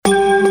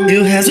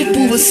Eu rezo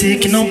por você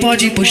que não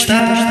pode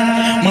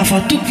postar uma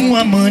foto com um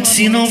amante,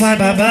 se não vai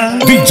babar.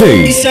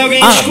 DJ e se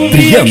alguém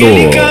descobrir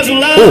aquele caso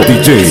lá, o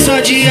DJ só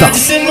dia de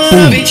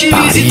semana vem te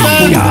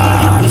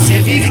visitar. Você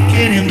vive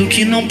querendo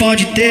que não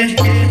pode ter,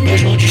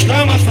 mas não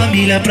destrói uma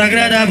família pra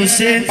agradar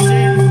você.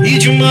 E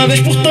de uma vez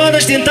por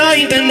todas tentar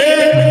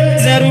entender,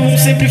 01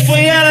 sempre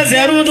foi ela,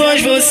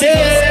 02 você.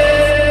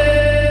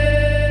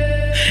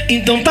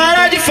 Então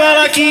para de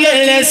falar que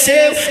ele é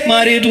seu,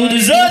 marido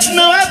dos outros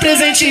não é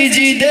presente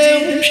de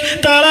Deus.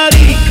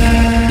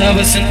 Talarica,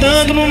 tava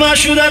sentando no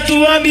macho da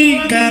tua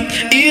amiga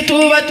e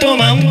tu vai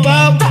tomar um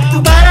pau.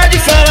 Para de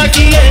falar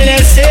que ele é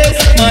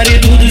seu,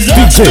 marido dos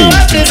outros DJ não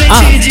é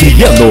presente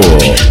de Adriano,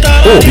 Deus.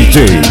 o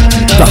DJ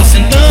tava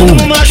sentando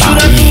no macho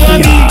da tua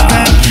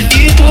amiga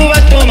e tu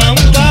vai tomar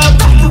um pau.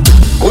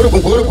 Couro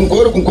com couro com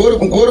couro com couro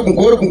com couro com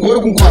couro com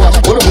couro com couro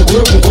com couro com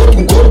couro com couro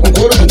com couro com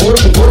couro com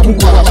couro com couro com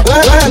couro.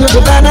 Quando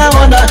tu tá na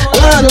onda,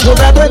 quando tu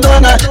tá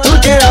doidona, tu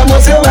que é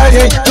amor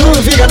selvagem,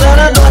 tu fica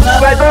danadona.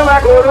 Vai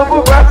tomar couro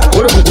com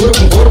couro com couro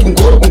com couro com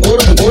couro com couro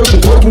com couro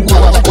com couro com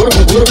couro. Couro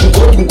com couro com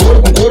couro com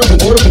couro com couro com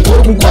couro com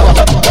couro com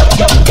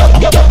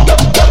couro.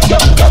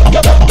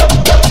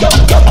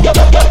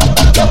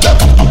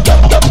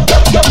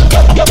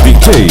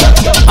 DJ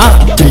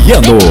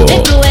Adriano,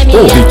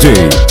 o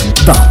DJ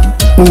da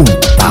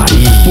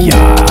putaria.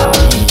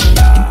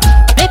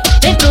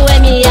 Vem pro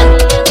MM.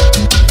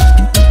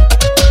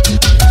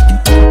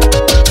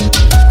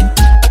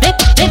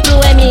 Vem pro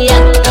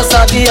MM. Eu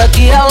sabia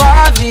que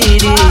ela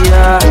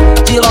viria,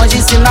 de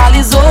longe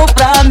sinalizou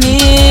pra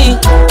mim.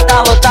 Tá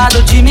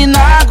lotado de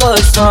mina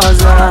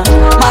gostosa,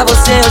 mas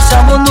você eu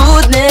chamo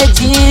no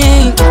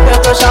dedinho. Eu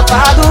tô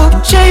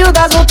chapado, cheio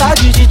das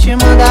vontades de te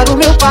mandar o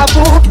meu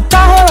papo.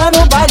 Tá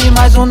rolando o baile,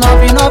 mais um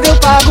 99 eu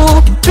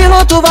pago.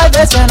 Piloto vai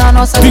descendo a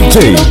nossa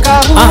DJ no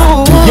carro.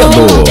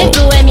 Adriano,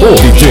 o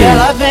DJ E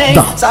ela vem,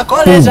 da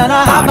sacolejando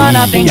a raba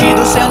na frente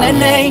putaria. do seu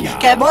neném.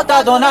 Quer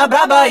botar dona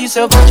braba, isso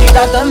eu vou te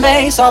dar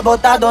também. Só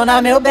botar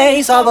dona meu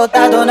bem, só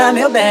botar dona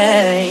meu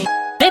bem.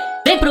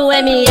 Vem pro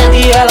MM.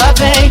 E ela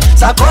vem,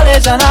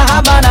 sacolejando a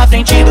raba na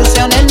frente do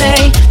seu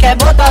neném. Quer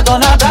botar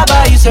dona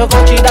braba, isso eu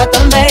vou te dar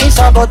também.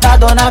 Só botar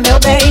dona meu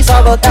bem, só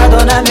botar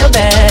dona meu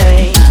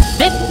bem.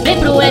 Vem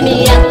pro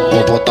MM.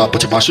 Vou botar pra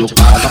te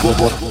machucar, vou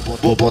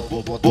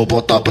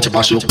botar pra te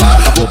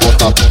machucar,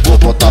 vou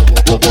botar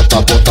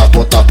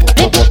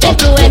Vem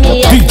pro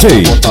MM.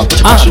 DJ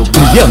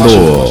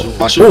Adriano,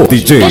 o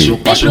DJ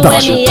da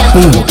putaria.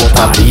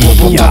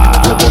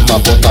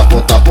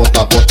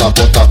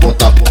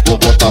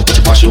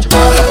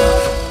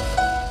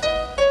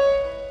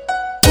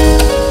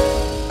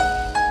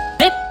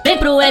 Vem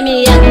pro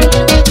MM.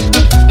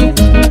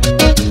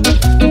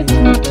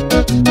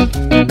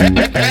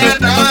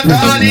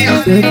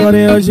 Tem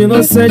coreia de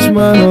inocente,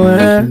 mas não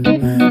é.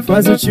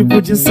 Faz um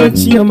tipo de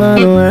santinha,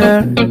 mas não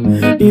é.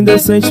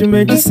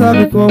 Indecentemente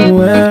sabe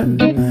como é.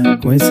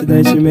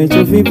 Coincidentemente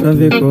eu vim pra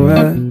ver qual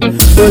é.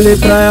 Olhei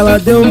pra ela,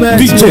 deu match,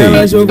 DJ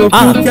ela jogou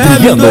pro Kevin,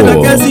 Adriano, doida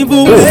quer se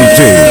envolver.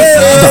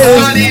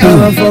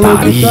 Ela falou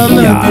que tá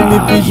mesmo, que me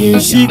pediu um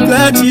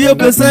chiclete e eu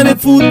pensando em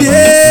fuder.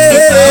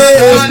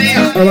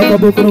 Ela com a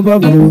boca no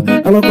babalu,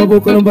 ela com a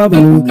boca no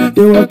babalu.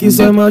 Eu aqui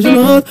só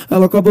imaginando,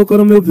 ela com a boca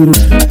no meu peru.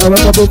 Ela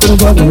com a boca no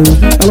babalu,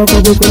 ela com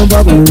a boca no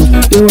babalu.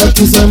 Eu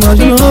aqui só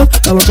imaginando,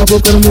 ela com a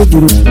boca no meu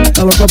peru.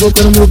 Ela com a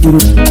boca no meu peru,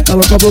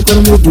 ela com a boca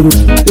no meu peru.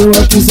 Eu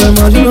aqui só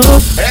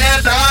imaginando.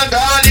 É da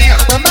galinha.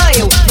 Mama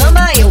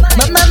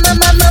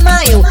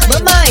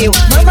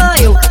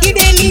eu, que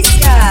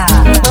delícia.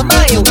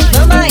 Mama eu,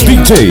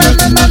 DJ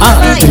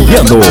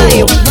Adriano,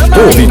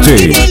 o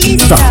DJ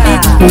da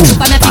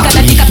Chupa minha pica,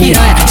 minha pica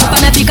piranha. Chupa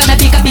minha pica, minha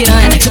pica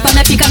piranha. Chupa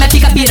minha pica, minha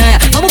pica piranha.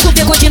 Vamos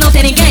curtir onde não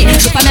tem ninguém.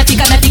 Chupa minha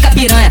pica, minha pica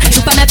piranha.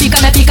 Chupa minha pica,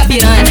 minha pica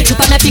piranha.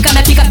 Chupa minha pica,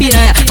 minha pica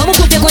piranha. Vamos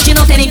curtir onde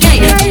não tem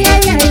ninguém.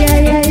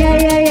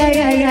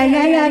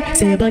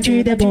 Ser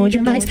bandido é bom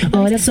demais,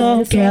 olha só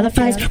o que ela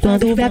faz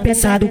quando vê a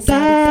peça do pai.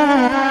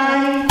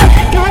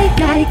 Cai,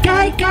 cai,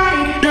 cai,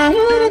 cai, na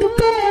hora do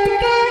pai.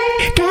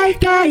 Cai,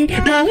 cai,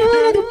 na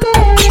hora do pai.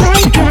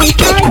 Cai, cai,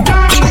 cai,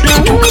 cai, na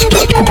hora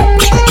do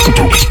pai.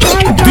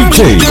 DJ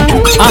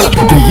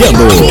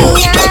Adriano,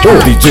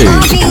 o DJ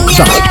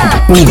da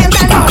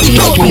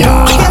putaria.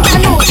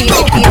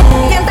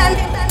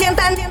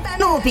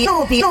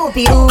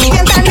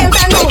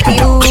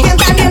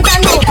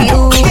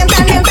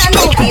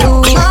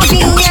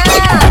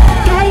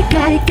 Cai,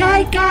 cai,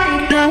 cai, cai,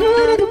 na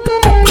hora do pai.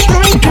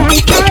 Cai, cai,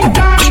 cai,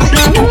 cai, na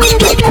hora do pai.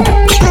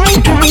 Cai,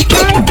 cai,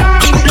 cai,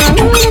 cai, na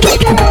hora do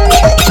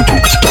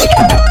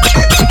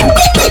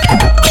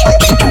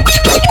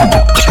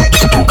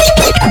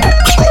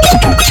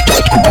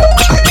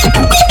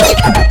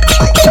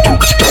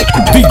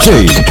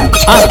DJ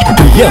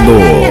Adriano,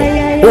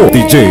 o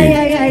DJ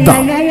da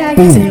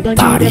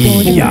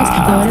putaria.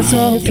 Olha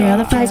só o que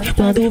ela faz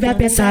quando vê a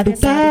peça do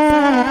pai.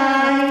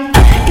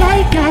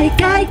 Cai, cai,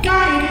 cai,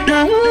 cai,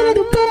 na hora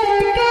do pai.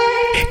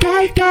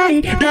 Cai,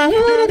 cai, na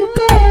hora do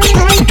pai.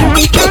 Cai,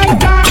 cai, cai,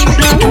 cai,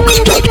 na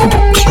hora do pai.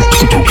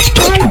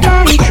 Cai,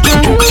 cai, na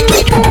hora do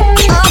pai.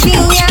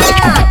 Novinha,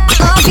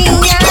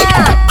 novinha.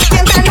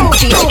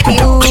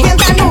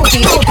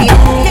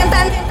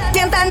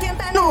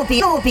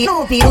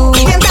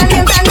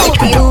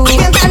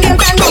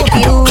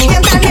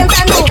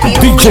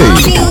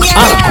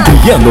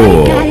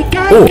 Adriano,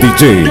 o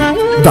DJ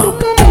da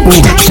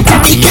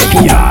putaria.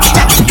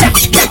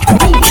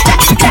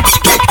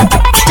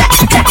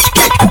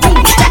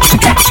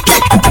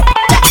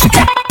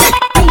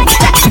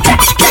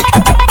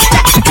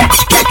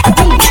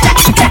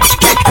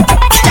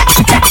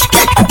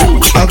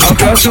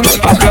 Alcanço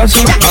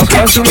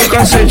no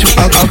cacete,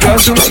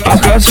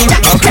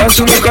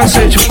 alcanço no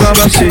cacete,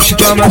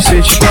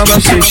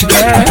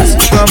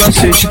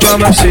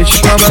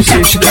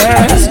 macete,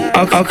 desce.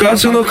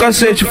 Alcanço no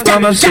cacete,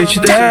 macete,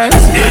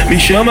 desce. Me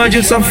chama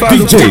de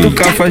safado, puto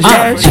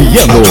cafajeste.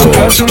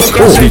 Alcanço no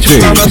cacete,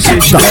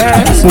 macete,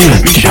 desce.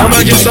 Me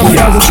chama de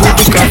safado,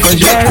 puto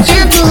cafajeste.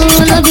 Entro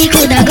no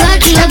bico da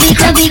Glock, no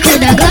bico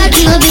da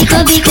Glock, no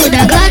bico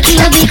da Glock,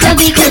 no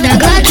bico da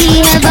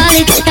Glock. É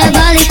vale,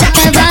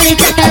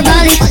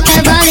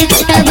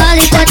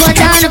 pode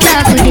botando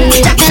pra fuder. É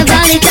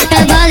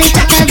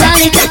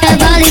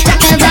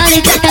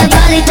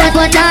vale, pode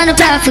botando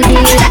pra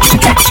fuder.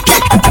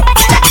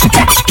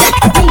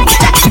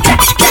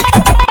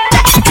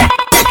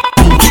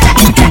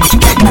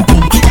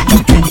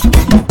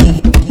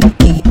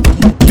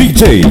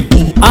 DJ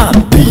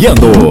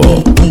Adriano,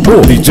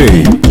 o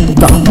DJ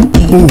da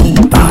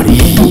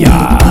putaria.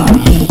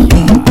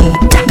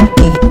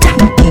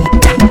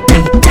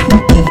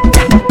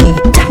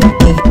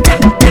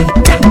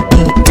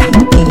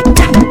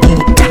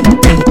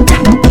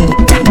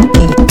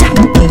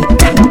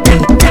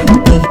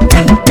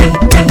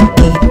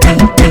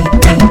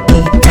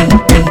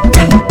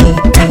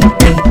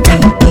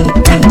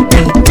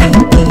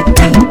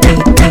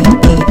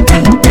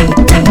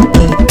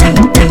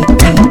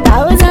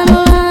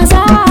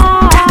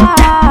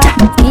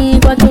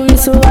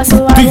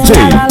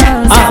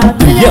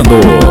 Adriano,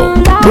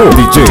 o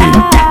DJ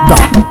da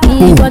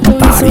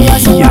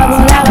putaria.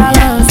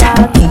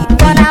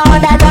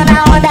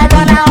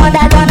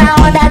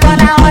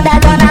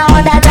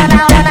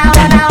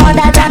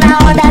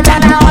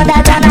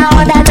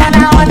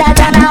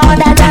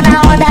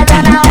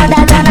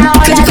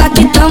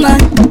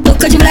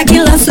 Fica de black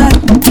lança,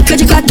 fica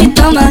de coque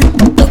toma,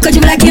 toca de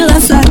black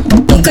lança,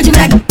 toca de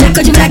black lança,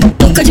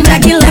 toca de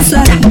black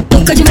lança,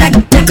 toca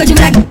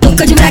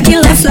de black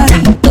lança,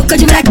 toca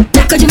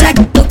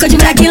de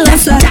black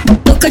lança,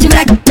 toca de black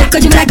lança,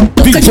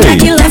 toca de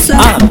black lança.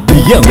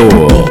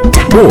 Adriano,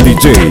 o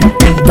DJ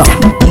da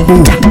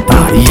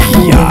putaria.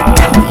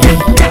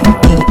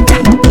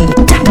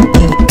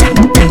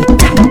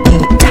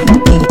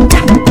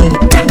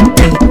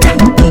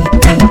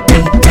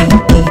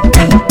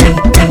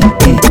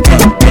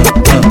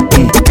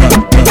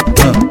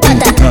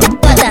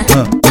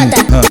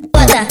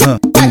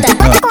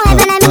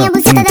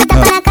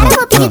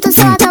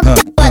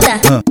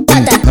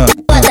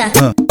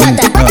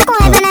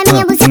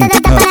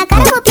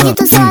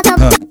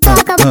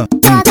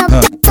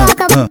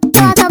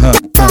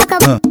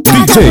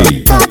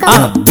 DJ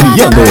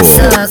Adriano,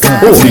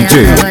 o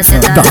DJ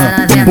da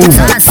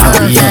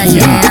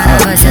putaria.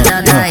 Você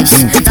tá 10,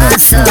 tá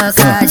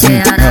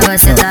socadinha,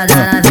 você tá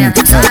dando,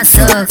 tá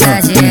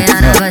socadinha,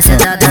 você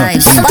tá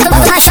 10. Bota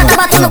na chata,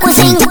 bota no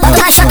cozinho, bota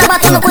na chata,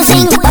 bota no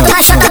cozinho, bota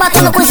na chata,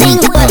 bota no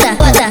cozinho, bota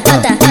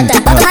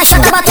na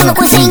chata, bota no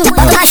cozinho,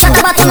 bota na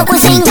chata, bota no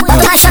cozinho,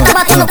 bota na chata,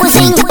 bota no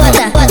cozinho,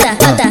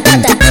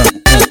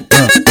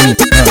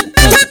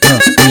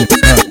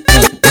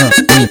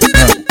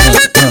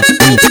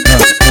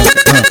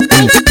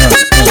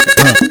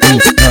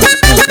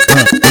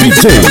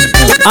 DJ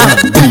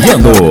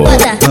Adriano,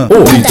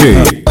 o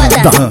DJ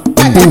da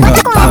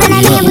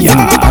putaria.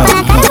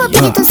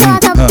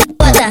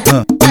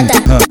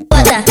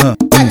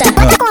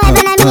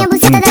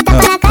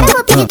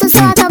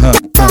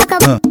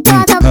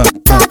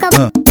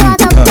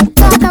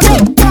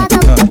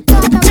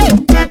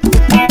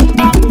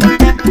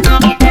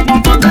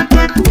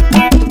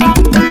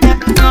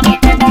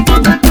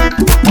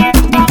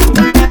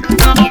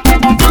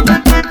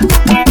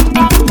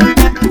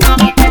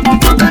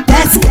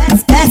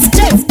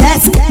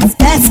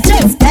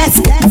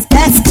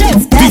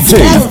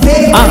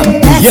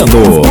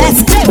 Adriano,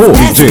 o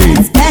DJ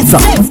da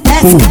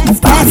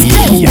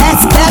putaria.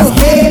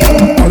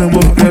 Olha o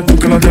movimento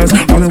que ela desce,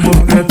 olha o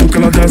movimento que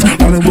ela desce,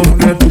 olha o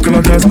movimento que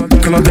ela desce,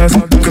 que ela desce,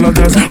 que ela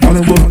desce, olha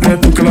o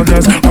movimento que ela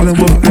desce, olha o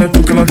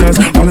movimento que ela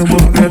desce, olha o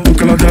movimento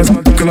que ela desce,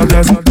 que ela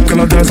desce, que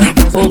ela desce.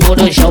 Bumbum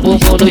no chão,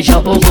 bumbum no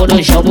chão, bumbum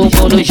no chão,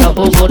 bumbum no chão,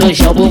 bumbum no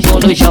chão, bumbum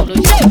no chão.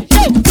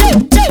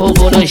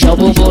 Bumbum no chão,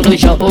 bumbum no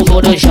chão,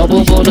 bumbum no chão,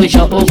 bumbum no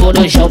chão, bumbum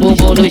no chão,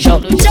 bumbum no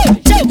chão.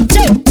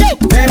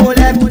 Vem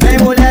mulher, vem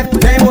mulher,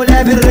 vem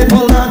mulher, vir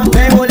rebolando,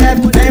 vem mulher,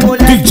 vem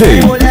mulher.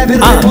 DJ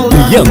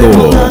Adriano,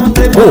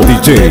 o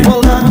DJ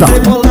da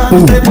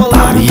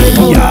putaria.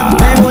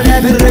 Vem mulher,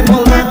 vir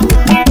rebolando.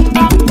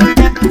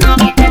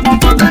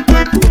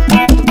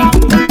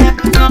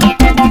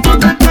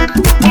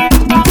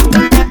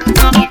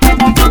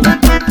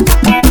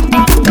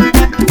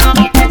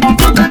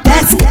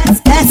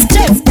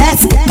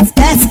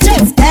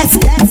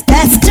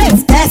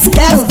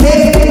 Quero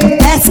ver.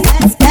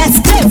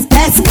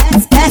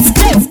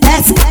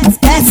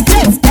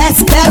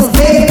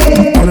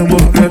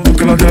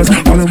 Quero ver.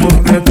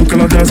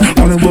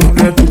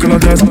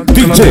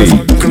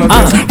 DJ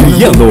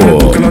Adriano,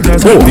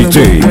 o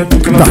DJ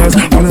da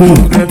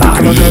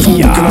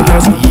putaria.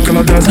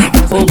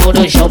 O vou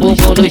no chão, o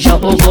vou no chão,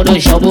 o vou no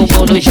chão, o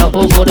vou no chão,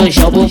 o vou no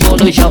chão, o vou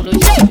no chão.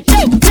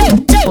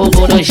 O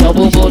vou no chão,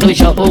 o vou no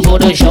chão, o vou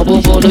no chão,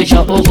 o vou no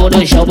chão, o vou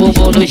no chão, o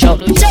vou no chão.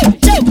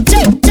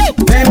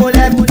 Vem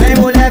mulher, vem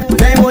mulher,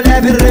 vem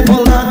mulher, vem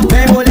rebolando.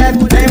 Vem mulher,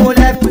 vem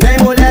mulher, vem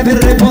mulher, vem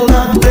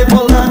rebolando,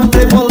 rebolando,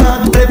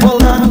 rebolando,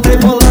 rebolando,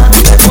 rebolando,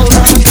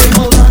 rebolando,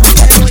 rebolando.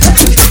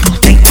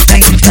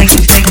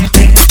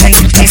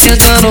 Vem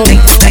sentando,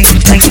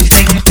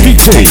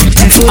 DJ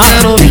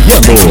Adriano,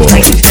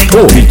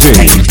 o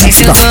DJ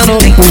sentando,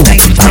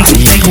 da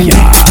putaria.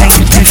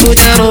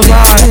 fudendo,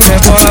 vai.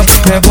 Rebola,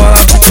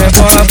 rebola,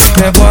 rebola,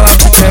 rebola,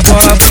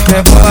 rebola,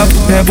 rebola,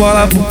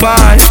 rebola pro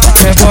pai.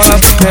 Rebola,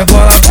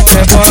 rebola,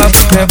 rebola,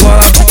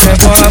 rebola,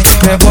 rebola,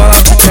 rebola,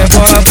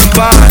 rebola pro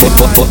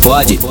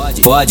pai.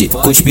 Pode,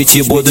 com os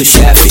pitbull do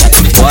chefe.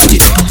 Pode,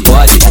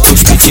 com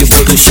os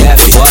pitbull do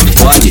chefe.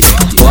 Pode,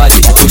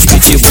 com os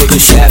pitbull do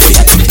chefe.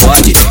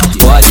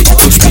 Pode,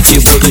 com os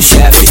pitbull do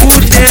chefe.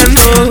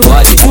 Fudendo,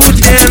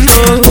 fudendo,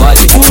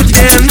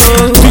 fudendo,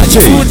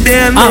 DJ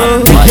fudendo,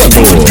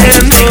 Adriano,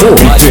 o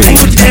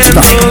DJ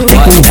da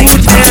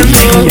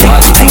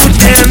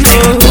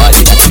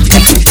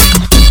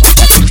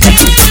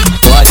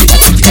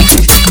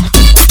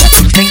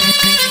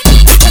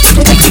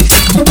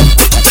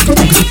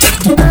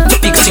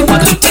Pica-se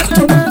quatro,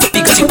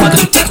 pica-se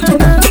quatro,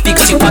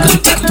 pica-se quatro,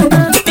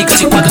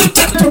 pica-se quatro,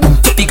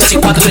 pica-se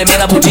quatro,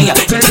 tremendo a bundinha.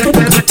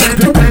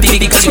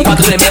 Pica-se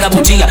quatro, tremendo a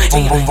bundinha.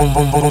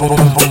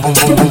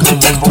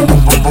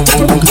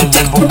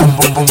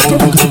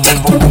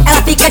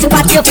 Ela fica de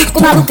quatro e eu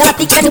fico maluca, ela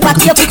fica de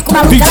quatro e eu fico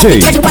maluca, ela DJ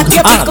fica de quatro e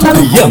eu fico maluca.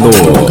 Adriano,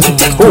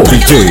 o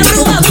DJ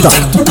da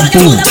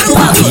putaria.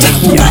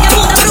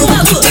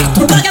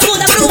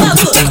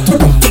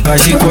 Vai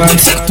de quatro,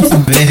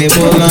 vem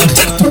rebolando,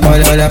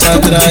 olha pra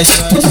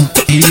trás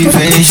e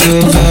vem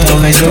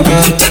jogando, vem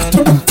jogando,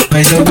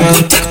 vem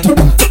jogando,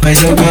 vem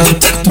jogando,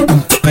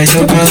 vem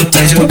jogando,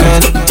 vem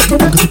jogando,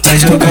 vem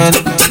jogando,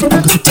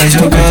 vem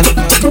jogando,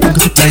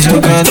 vem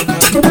jogando,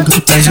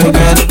 vem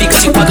jogando.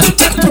 Pica-se quatro,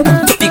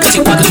 pica-se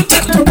quatro,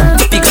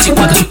 pica-se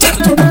quatro,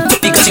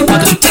 pica-se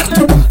quatro,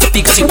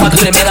 pica-se quatro,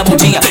 tremendo a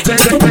bundinha.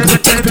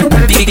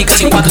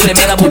 Pica-se quatro,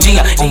 tremendo a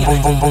bundinha.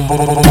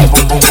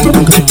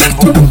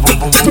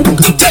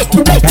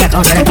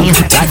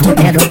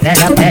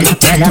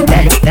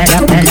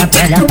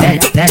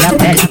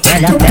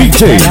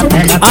 DJ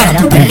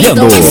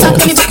Adriano, o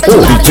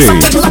DJ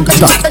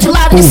de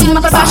lado, de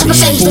cima pra baixo,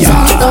 cheio de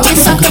tesão. Então me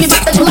saca, me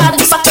bota de lado,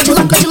 de saca, de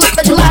louca, de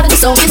louca, de lado, de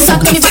som. Me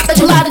saca, me bota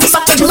de lado, de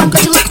saca, de louca,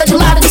 de louca, de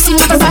lado, de cima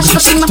pra baixo,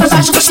 cima pra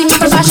baixo, cima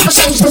pra baixo,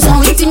 cheio de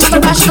tesão. Em cima pra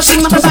baixo,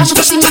 cima pra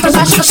baixo, cima pra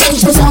baixo, cheio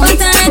de tesão.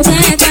 Bota na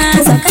tcheca,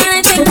 soca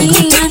na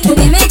tchequinha,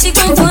 e mete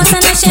com força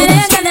na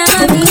xereca da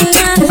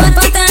novinha.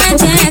 Bota na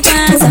tcheca,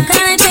 soca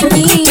na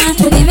tchequinha,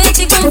 e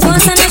mete com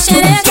força na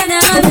xereca da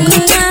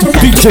novinha.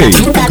 DJ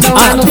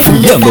Adriano,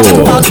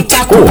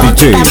 o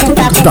DJ da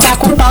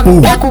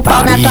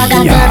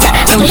putaria.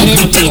 Então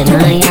geme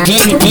piranha,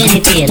 geme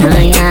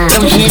piranha,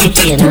 então geme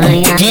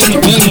piranha,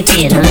 geme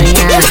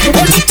piranha.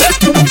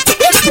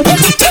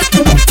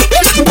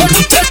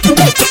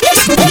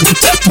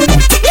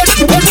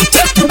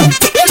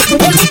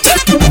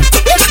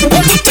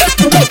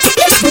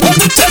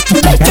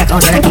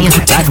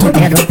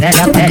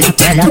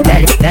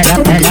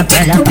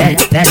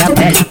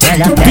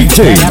 DJ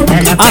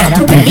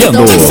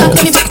Adriano, o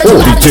DJ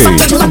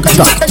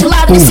de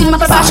lado, de cima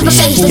pra baixo,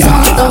 cheio de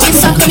tesão. Então me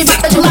saca, me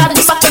bota de lado,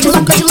 de saca, de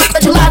louca, de louca,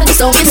 de lado, de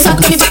som. Me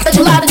saca, me bota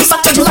de lado, de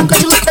saca, de louca,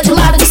 de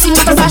lado, de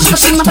cima pra baixo,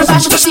 cima pra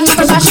baixo, cima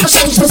pra baixo,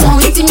 cheio de tesão.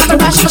 Em cima pra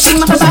baixo,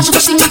 cima pra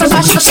baixo, cima pra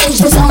baixo, cheio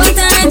de tesão.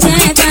 Bota na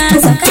tcheca,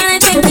 soca na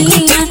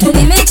tchequinha,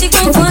 e mete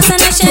com força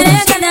na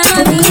xereca da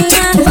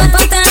novinha.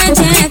 Bota na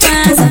tcheca,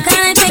 soca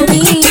na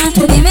tchequinha,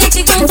 e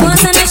mete com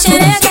força na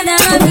xereca da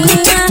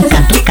novinha.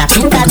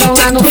 Catucadão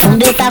lá no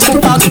fundo, eu tá com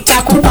pau,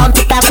 tá com pau,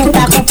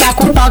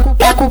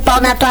 tá com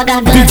pau na tua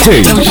garganta. DJ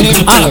Então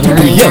geme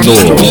Adriano, piranha,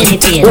 geme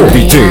o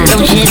DJ piranha,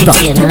 então geme da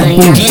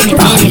piranha, geme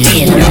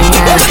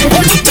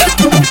piranha.